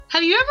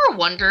Have you ever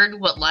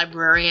wondered what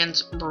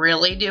librarians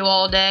really do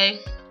all day?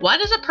 Why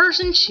does a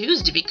person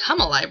choose to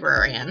become a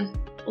librarian?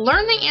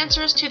 Learn the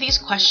answers to these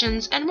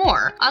questions and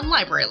more on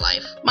Library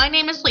Life. My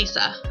name is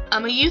Lisa.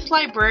 I'm a youth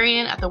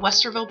librarian at the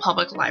Westerville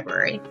Public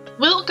Library.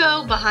 We'll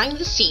go behind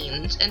the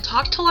scenes and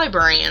talk to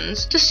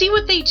librarians to see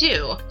what they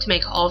do to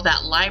make all of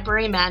that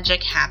library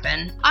magic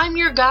happen. I'm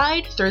your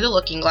guide through the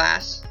looking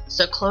glass,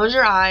 so close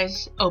your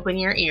eyes, open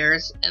your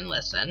ears, and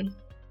listen.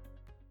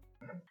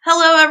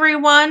 Hello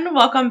everyone,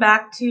 welcome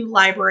back to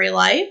Library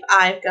Life.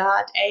 I've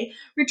got a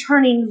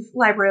returning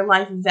Library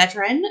Life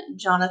veteran,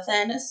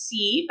 Jonathan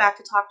C., back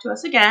to talk to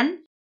us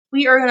again.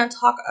 We are going to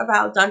talk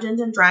about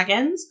Dungeons and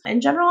Dragons in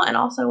general and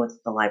also with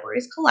the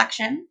library's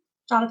collection.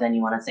 Jonathan,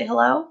 you want to say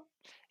hello?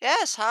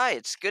 Yes, hi,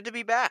 it's good to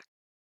be back.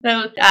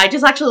 So I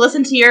just actually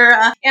listened to your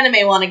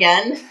anime one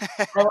again.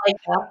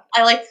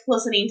 I like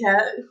listening to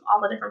all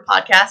the different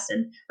podcasts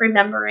and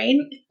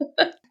remembering.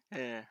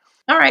 Yeah.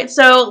 All right,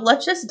 so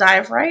let's just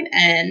dive right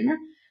in.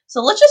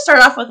 So let's just start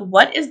off with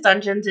what is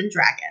Dungeons and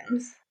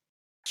Dragons?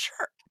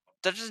 Sure.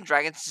 Dungeons and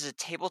Dragons is a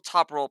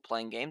tabletop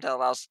role-playing game that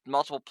allows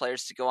multiple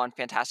players to go on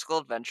fantastical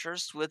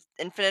adventures with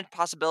infinite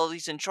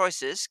possibilities and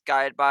choices,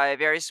 guided by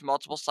various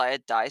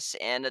multiple-sided dice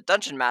and a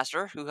dungeon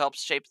master who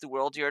helps shape the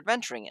world you're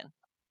adventuring in.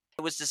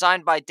 It was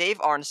designed by Dave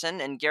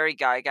Arneson and Gary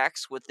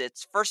Gygax, with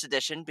its first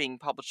edition being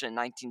published in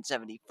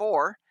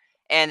 1974,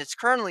 and its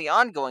currently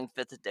ongoing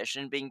 5th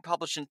edition being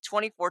published in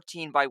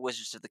 2014 by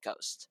Wizards of the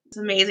Coast. It's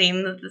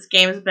amazing that this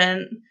game has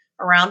been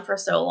around for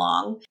so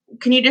long.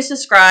 Can you just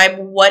describe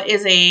what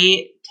is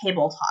a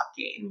tabletop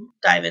game?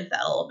 Dive into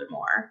that a little bit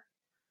more.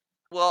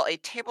 Well, a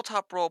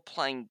tabletop role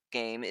playing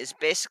game is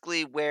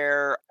basically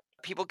where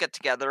people get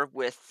together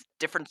with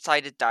different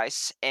sided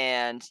dice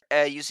and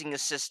using a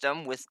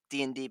system with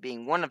D&D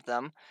being one of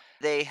them,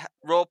 they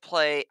role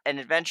play an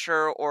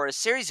adventure or a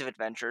series of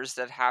adventures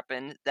that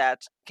happen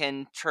that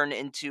can turn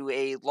into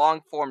a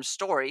long form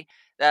story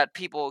that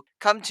people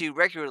come to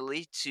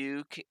regularly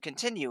to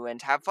continue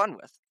and have fun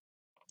with.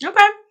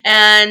 Okay.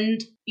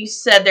 And you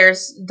said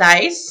there's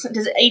dice.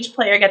 Does each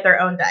player get their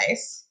own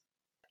dice?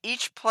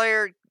 Each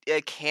player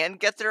can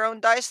get their own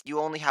dice. You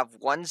only have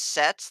one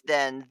set,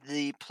 then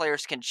the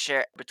players can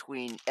share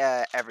between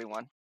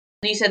everyone.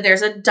 You said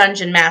there's a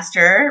dungeon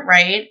master,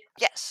 right?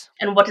 Yes.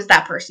 And what does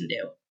that person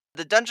do?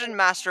 The dungeon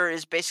master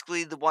is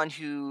basically the one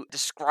who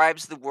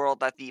describes the world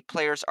that the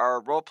players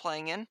are role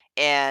playing in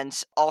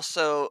and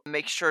also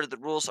make sure the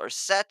rules are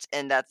set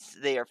and that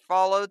they are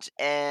followed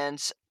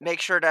and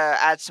make sure to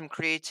add some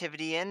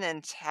creativity in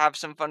and have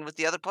some fun with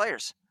the other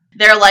players.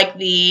 They're like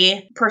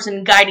the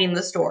person guiding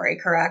the story,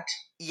 correct?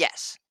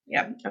 Yes.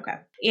 Yep, okay.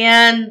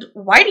 And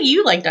why do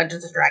you like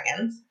Dungeons and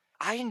Dragons?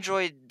 I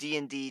enjoy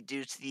D&D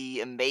due to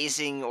the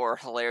amazing or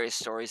hilarious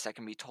stories that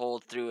can be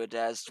told through it,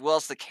 as well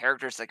as the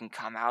characters that can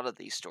come out of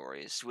these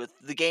stories, with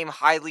the game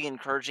highly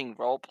encouraging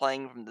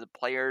role-playing from the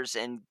players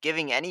and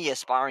giving any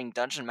aspiring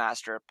dungeon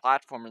master a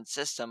platform and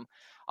system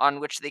on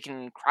which they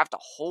can craft a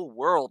whole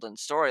world and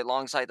story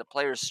alongside the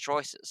players'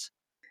 choices.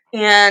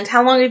 And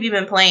how long have you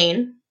been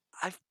playing?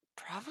 I've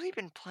probably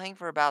been playing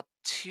for about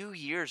 2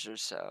 years or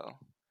so.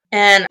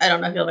 And I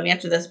don't know if you'll have an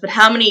answer to this, but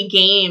how many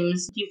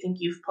games do you think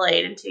you've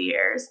played in 2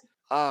 years?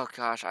 Oh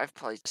gosh, I've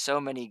played so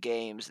many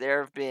games.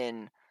 There have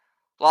been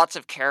lots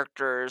of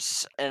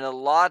characters and a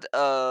lot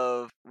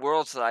of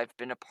worlds that I've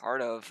been a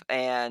part of.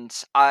 And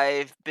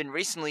I've been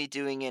recently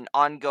doing an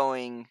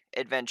ongoing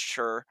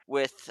adventure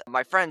with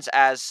my friends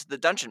as the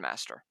Dungeon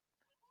Master.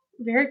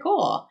 Very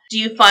cool. Do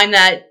you find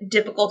that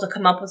difficult to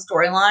come up with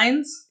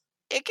storylines?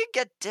 It can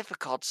get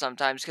difficult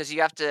sometimes because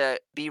you have to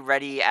be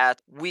ready at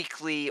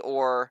weekly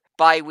or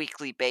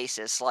bi-weekly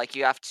basis. Like,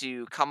 you have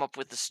to come up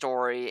with the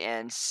story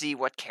and see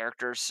what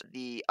characters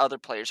the other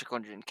players are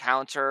going to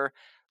encounter,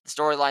 the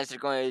storylines they're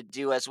going to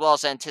do, as well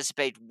as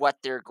anticipate what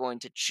they're going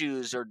to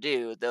choose or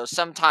do. Though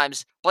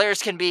sometimes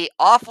players can be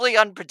awfully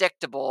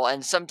unpredictable,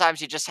 and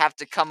sometimes you just have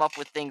to come up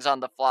with things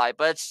on the fly.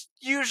 But it's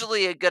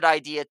usually a good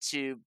idea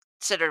to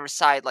set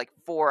aside like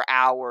 4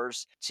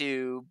 hours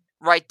to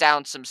write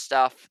down some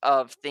stuff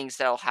of things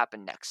that'll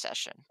happen next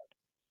session.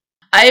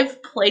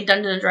 I've played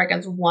Dungeons and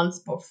Dragons once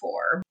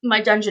before.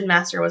 My dungeon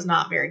master was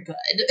not very good.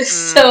 Mm,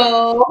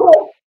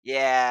 So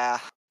yeah.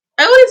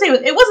 I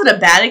wouldn't say it wasn't a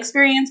bad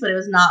experience, but it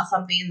was not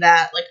something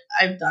that like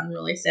I've done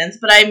really since.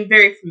 But I'm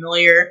very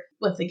familiar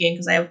with the game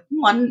because I have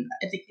one.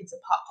 I think it's a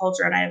pop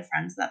culture, and I have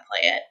friends that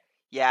play it.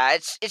 Yeah,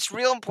 it's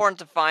real important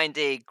to find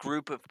a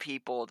group of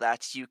people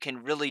that you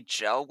can really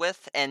gel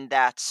with and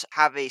that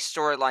have a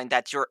storyline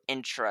that you're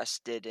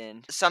interested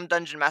in. Some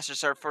dungeon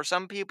masters are for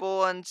some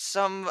people and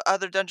some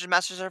other dungeon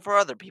masters are for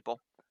other people.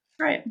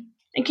 Right.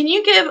 And can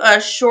you give a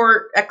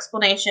short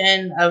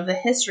explanation of the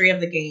history of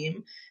the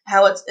game,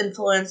 how it's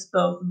influenced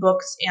both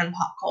books and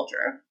pop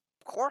culture?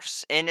 Of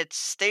course. In its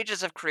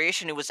stages of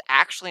creation, it was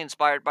actually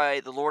inspired by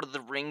the Lord of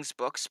the Rings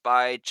books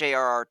by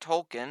J.R.R.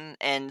 Tolkien,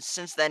 and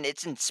since then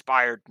it's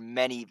inspired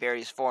many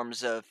various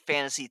forms of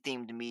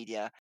fantasy-themed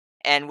media.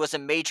 and was a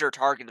major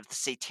target of the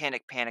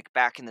Satanic Panic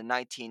back in the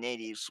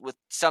 1980s, with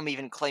some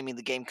even claiming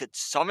the game could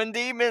summon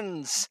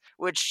demons,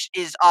 which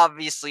is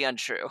obviously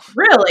untrue.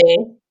 Really?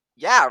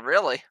 Yeah,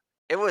 really.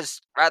 It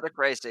was rather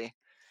crazy.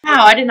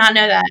 Wow, I did not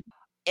know that.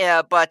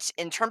 Yeah, but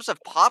in terms of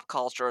pop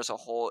culture as a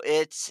whole,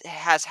 it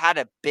has had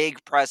a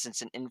big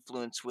presence and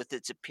influence with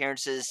its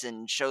appearances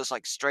in shows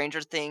like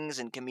Stranger Things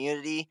and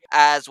Community,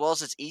 as well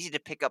as its easy to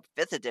pick up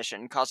 5th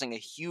edition, causing a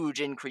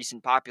huge increase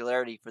in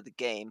popularity for the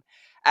game,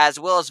 as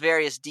well as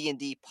various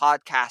D&D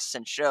podcasts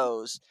and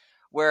shows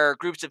where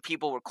groups of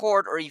people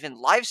record or even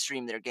live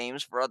stream their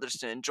games for others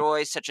to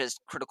enjoy, such as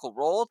Critical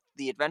Role,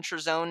 The Adventure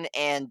Zone,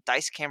 and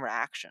Dice Camera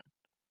Action.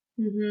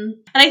 And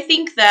I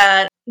think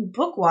that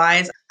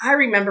book-wise, I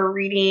remember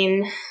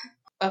reading,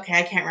 okay,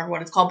 I can't remember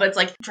what it's called, but it's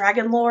like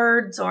Dragon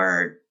Lords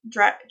or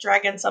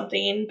Dragon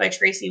something by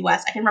Tracy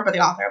West. I can remember the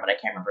author, but I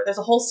can't remember. There's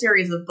a whole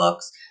series of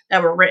books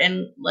that were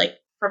written like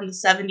from the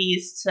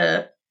 70s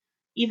to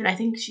even, I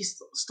think she's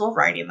still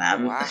writing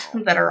them, Wow.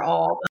 that are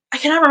all, I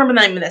cannot remember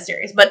the name of that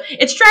series, but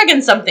it's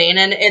Dragon something,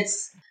 and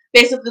it's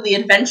basically the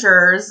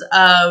adventures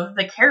of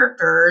the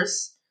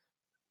characters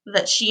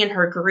that she and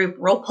her group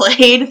role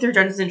played through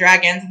Dungeons and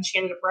Dragons, and she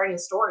ended up writing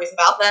stories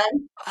about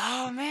them.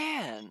 Oh,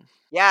 man.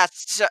 Yeah,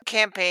 so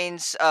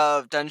campaigns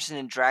of Dungeons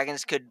and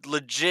Dragons could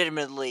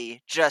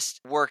legitimately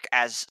just work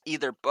as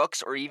either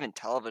books or even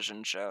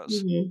television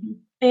shows. Mm-hmm.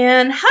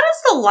 And how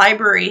does the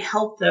library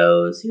help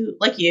those who,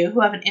 like you,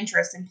 who have an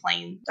interest in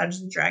playing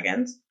Dungeons and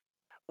Dragons?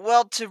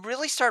 Well, to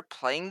really start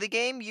playing the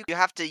game, you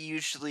have to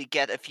usually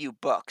get a few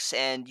books,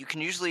 and you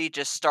can usually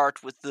just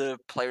start with the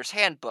player's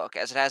handbook,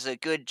 as it has a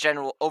good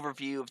general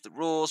overview of the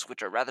rules,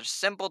 which are rather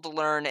simple to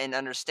learn and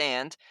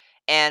understand.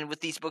 And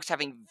with these books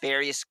having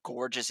various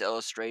gorgeous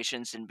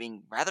illustrations and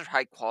being rather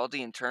high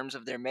quality in terms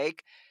of their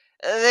make,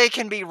 they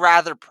can be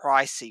rather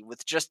pricey,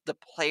 with just the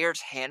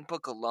player's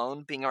handbook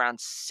alone being around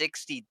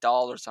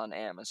 $60 on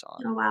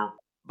Amazon. Oh, wow.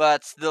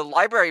 But the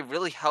library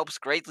really helps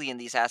greatly in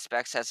these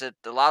aspects as it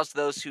allows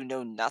those who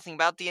know nothing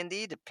about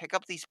D&D to pick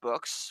up these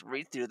books,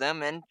 read through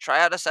them, and try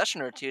out a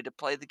session or two to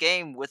play the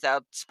game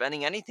without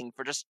spending anything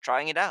for just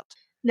trying it out.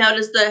 Now,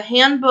 does the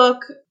handbook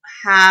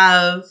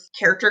have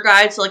character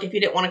guides? So, like, if you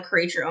didn't want to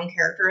create your own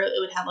character, it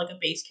would have, like, a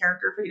base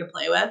character for you to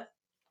play with?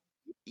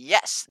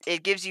 Yes,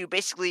 it gives you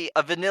basically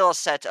a vanilla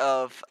set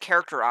of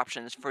character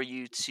options for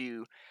you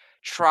to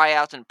try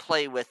out and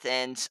play with,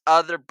 and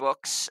other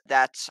books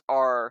that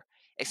are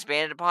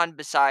expanded upon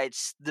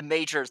besides the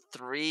major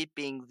three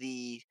being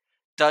the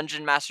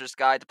Dungeon Master's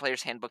Guide, the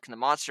Player's Handbook, and the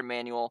Monster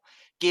Manual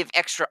give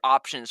extra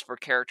options for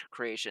character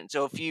creation.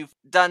 So if you've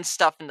done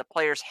stuff in the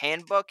Player's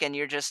Handbook and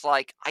you're just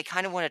like, I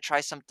kind of want to try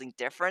something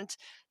different,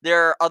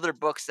 there are other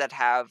books that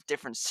have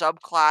different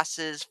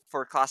subclasses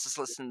for classes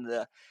listed in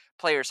the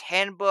Player's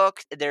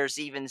Handbook. There's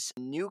even a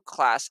new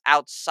class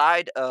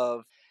outside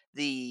of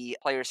the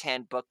Player's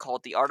Handbook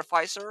called the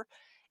Artificer,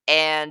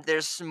 and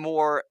there's some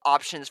more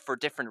options for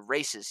different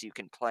races you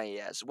can play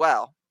as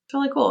well. It's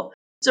really cool.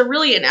 It's a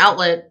really an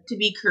outlet to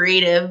be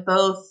creative,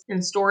 both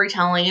in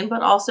storytelling,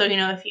 but also,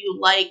 if you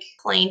like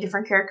playing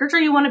different characters or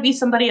you want to be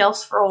somebody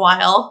else for a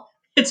while,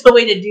 it's a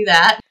way to do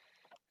that.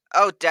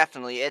 Oh,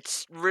 definitely.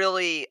 It's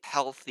really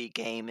healthy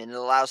game and it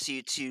allows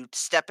you to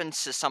step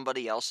into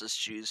somebody else's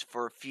shoes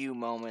for a few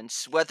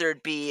moments, whether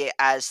it be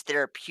as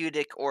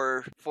therapeutic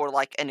or for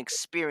like an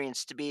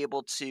experience to be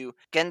able to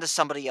get into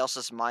somebody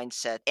else's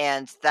mindset.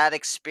 And that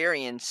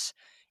experience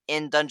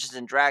in Dungeons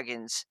and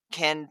Dragons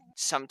can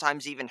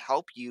sometimes even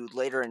help you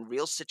later in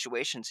real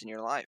situations in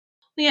your life.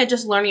 Yeah,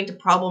 just learning to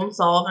problem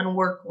solve and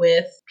work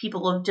with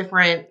people of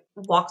different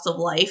walks of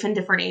life and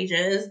different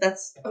ages.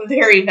 That's a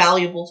very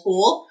valuable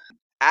tool.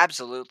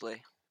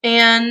 Absolutely.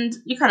 And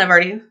you kind of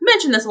already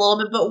mentioned this a little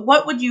bit, but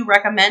what would you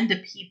recommend to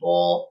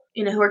people,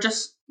 who are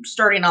just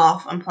starting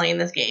off on playing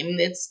this game?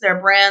 It's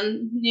their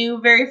brand new,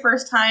 very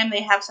first time.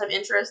 They have some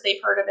interest.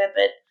 They've heard of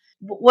it,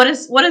 but what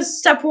is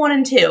step 1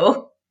 and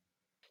 2?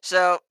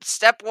 So,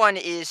 step one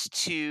is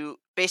to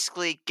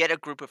basically get a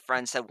group of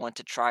friends that want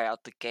to try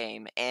out the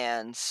game,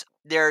 and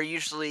there are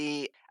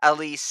usually at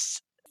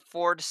least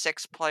 4 to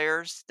 6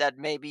 players that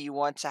maybe you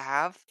want to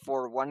have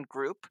for one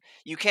group.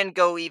 You can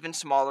go even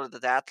smaller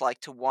than that,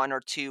 like to 1 or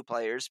 2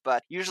 players,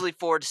 but usually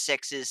 4 to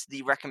 6 is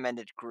the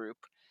recommended group.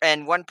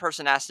 And one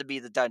person has to be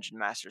the dungeon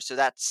master, so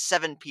that's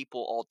 7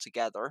 people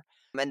altogether.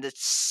 And the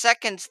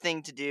second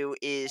thing to do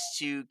is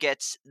to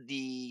get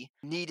the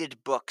needed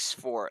books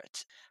for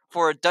it.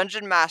 For a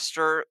dungeon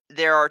master,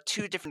 there are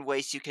 2 different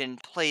ways you can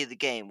play the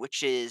game,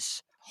 which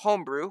is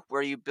homebrew,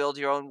 where you build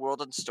your own world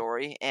and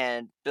story,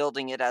 and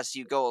building it as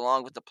you go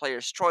along with the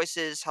player's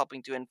choices,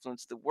 helping to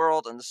influence the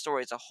world and the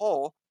story as a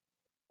whole.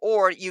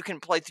 Or you can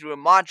play through a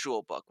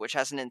module book, which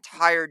has an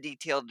entire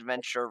detailed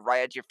adventure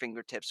right at your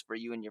fingertips for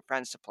you and your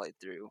friends to play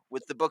through,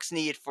 with the books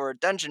needed for a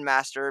dungeon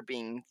master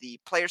being the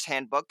Player's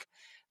Handbook,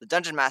 the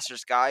Dungeon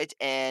Master's Guide,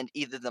 and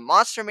either the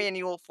Monster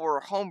Manual for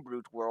a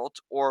homebrewed world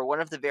or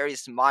one of the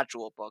various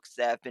module books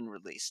that have been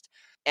released.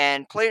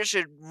 And players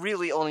should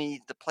really only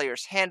need the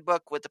Player's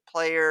Handbook, with the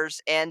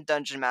players and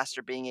Dungeon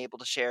Master being able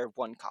to share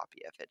one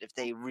copy of it if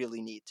they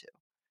really need to.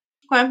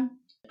 Okay.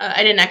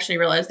 I didn't actually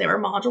realize they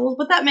were modules,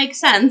 but that makes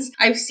sense.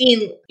 I've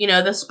seen,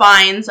 the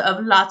spines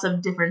of lots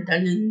of different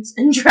Dungeons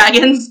and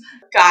Dragons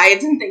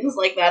guides and things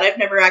like that. I've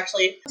never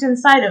actually looked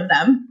inside of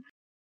them.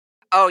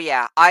 Oh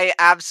yeah, I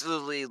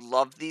absolutely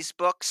love these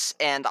books,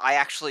 and I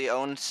actually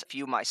own a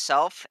few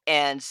myself,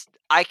 and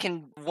I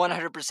can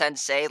 100%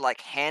 say,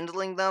 like,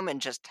 handling them and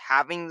just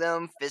having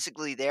them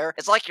physically there,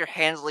 it's like you're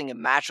handling a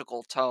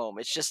magical tome.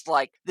 It's just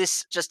like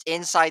this, just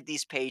inside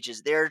these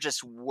pages, there are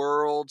just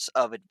worlds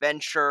of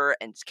adventure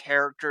and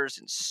characters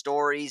and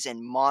stories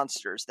and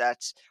monsters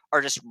that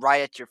are just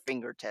right at your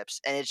fingertips,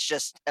 and it's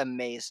just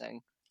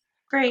amazing.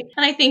 Great.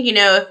 And I think,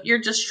 if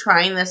you're just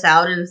trying this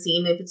out and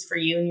seeing if it's for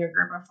you and your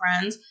group of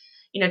friends,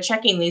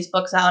 checking these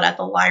books out at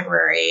the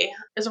library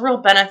is a real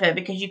benefit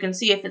because you can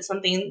see if it's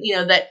something,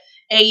 that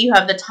you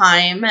have the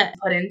time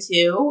put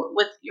into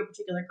with your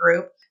particular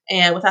group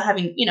and without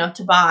having,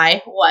 to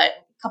buy a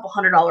couple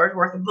 $100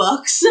 worth of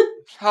books.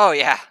 Oh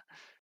yeah.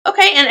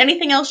 Okay. And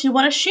anything else you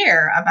want to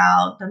share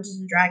about Dungeons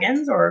and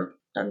Dragons or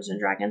Dungeons and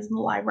Dragons in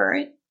the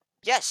library?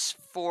 Yes,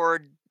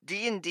 for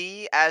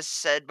D&D, as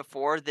said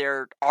before,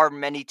 there are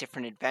many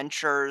different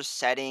adventures,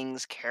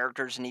 settings,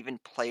 characters, and even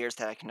players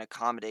that I can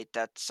accommodate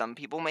that some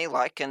people may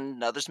like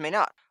and others may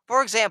not.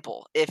 For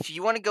example, if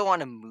you want to go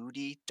on a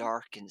moody,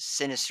 dark, and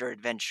sinister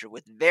adventure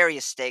with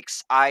various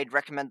stakes, I'd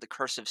recommend the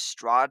Curse of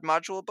Strahd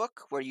module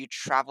book, where you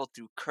travel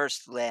through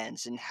cursed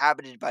lands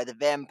inhabited by the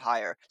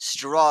vampire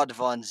Strahd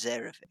von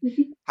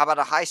Zerevik. How about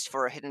a heist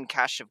for a hidden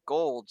cache of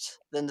gold?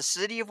 Then the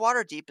city of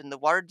Waterdeep and the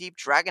Waterdeep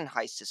Dragon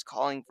Heist is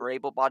calling for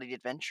able-bodied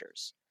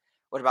adventures.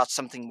 What about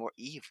something more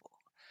evil?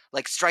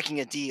 Like striking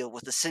a deal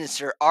with the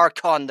sinister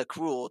Archon the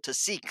Cruel to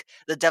seek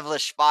the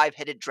devilish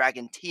five-headed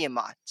dragon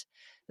Tiamat.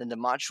 Then the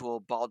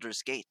module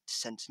Baldur's Gate,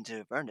 descent into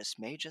Avernus,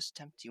 may just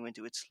tempt you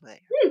into its lair.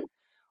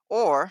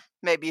 Or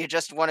maybe you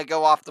just want to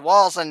go off the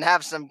walls and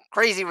have some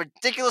crazy,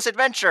 ridiculous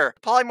adventure.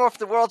 Polymorph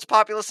the world's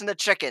populace into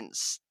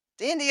chickens.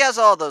 D&D has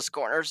all those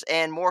corners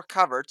and more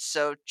covered,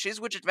 so choose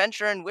which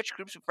adventure and which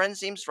groups of friends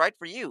seems right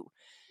for you.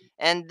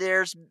 And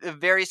there's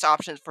various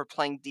options for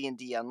playing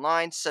D&D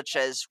online, such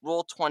as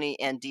Roll20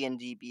 and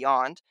D&D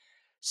Beyond,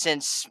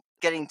 since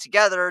getting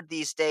together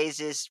these days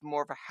is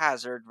more of a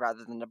hazard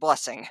rather than a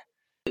blessing.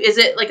 Is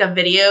it like a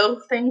video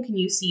thing? Can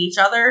you see each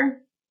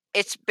other?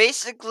 It's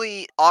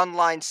basically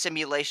online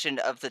simulation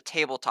of the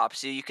tabletop,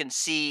 so you can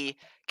see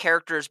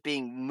characters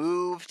being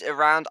moved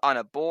around on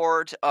a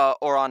board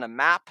or on a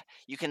map.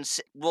 You can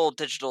roll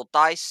digital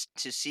dice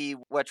to see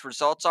what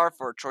results are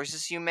for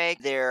choices you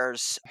make.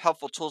 There's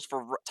helpful tools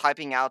for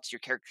typing out your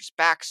character's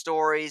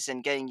backstories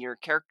and getting your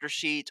character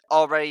sheet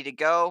all ready to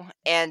go.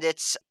 And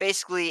it's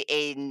basically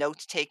a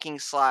note-taking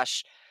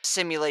slash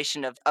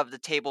simulation of the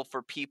table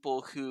for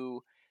people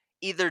who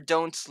either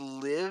don't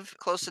live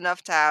close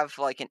enough to have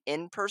like an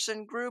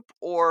in-person group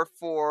or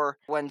for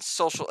when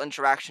social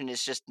interaction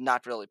is just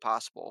not really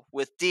possible.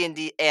 With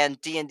D&D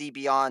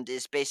Beyond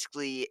is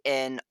basically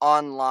an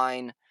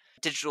online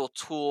digital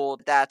tool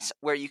that's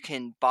where you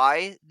can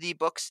buy the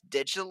books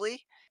digitally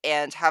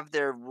and have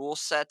their rule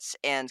sets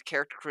and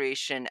character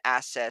creation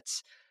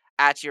assets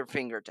at your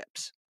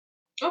fingertips.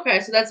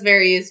 Okay, so that's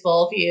very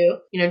useful if you,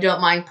 don't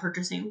mind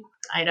purchasing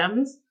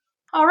items.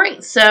 All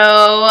right,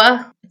 so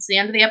it's the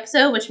end of the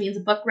episode, which means a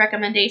book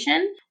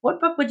recommendation.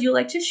 What book would you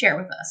like to share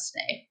with us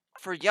today?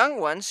 For young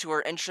ones who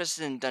are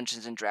interested in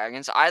Dungeons and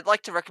Dragons, I'd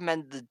like to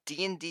recommend the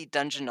D&D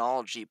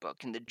Dungeonology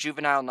book in the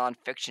juvenile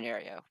nonfiction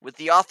area, with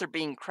the author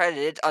being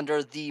credited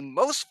under the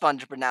most fun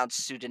to pronounce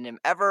pseudonym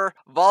ever,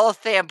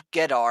 Volothamp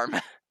Gedarm,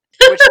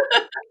 which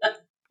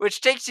which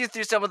takes you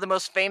through some of the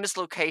most famous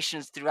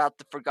locations throughout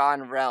the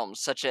Forgotten Realms,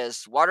 such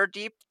as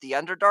Waterdeep, the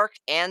Underdark,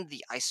 and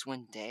the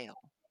Icewind Dale.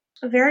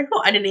 Very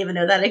cool. I didn't even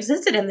know that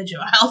existed in the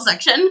juvenile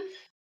section.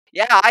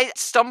 Yeah, I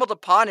stumbled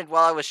upon it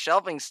while I was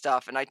shelving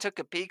stuff, and I took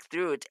a peek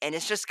through it, and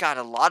it's just got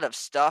a lot of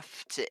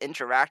stuff to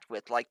interact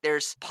with. Like,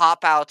 there's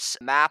pop-outs,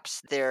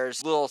 maps,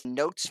 there's little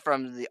notes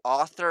from the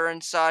author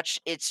and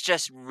such. It's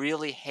just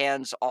really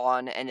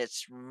hands-on, and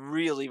it's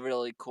really,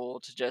 really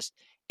cool to just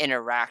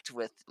interact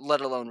with,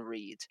 let alone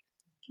read.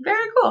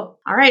 Very cool.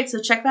 All right,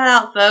 so check that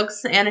out,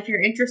 folks. And if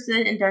you're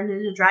interested in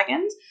Dungeons and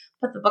Dragons,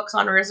 put the books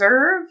on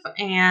reserve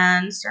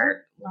and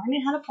start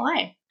learning how to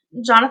play.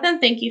 Jonathan,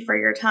 thank you for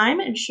your time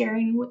and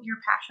sharing your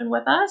passion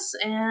with us,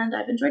 and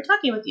I've enjoyed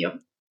talking with you.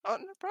 Oh,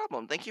 no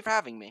problem. Thank you for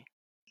having me.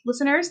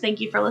 Listeners,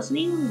 thank you for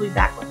listening. We'll be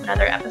back with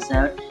another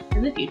episode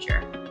in the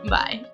future. Bye.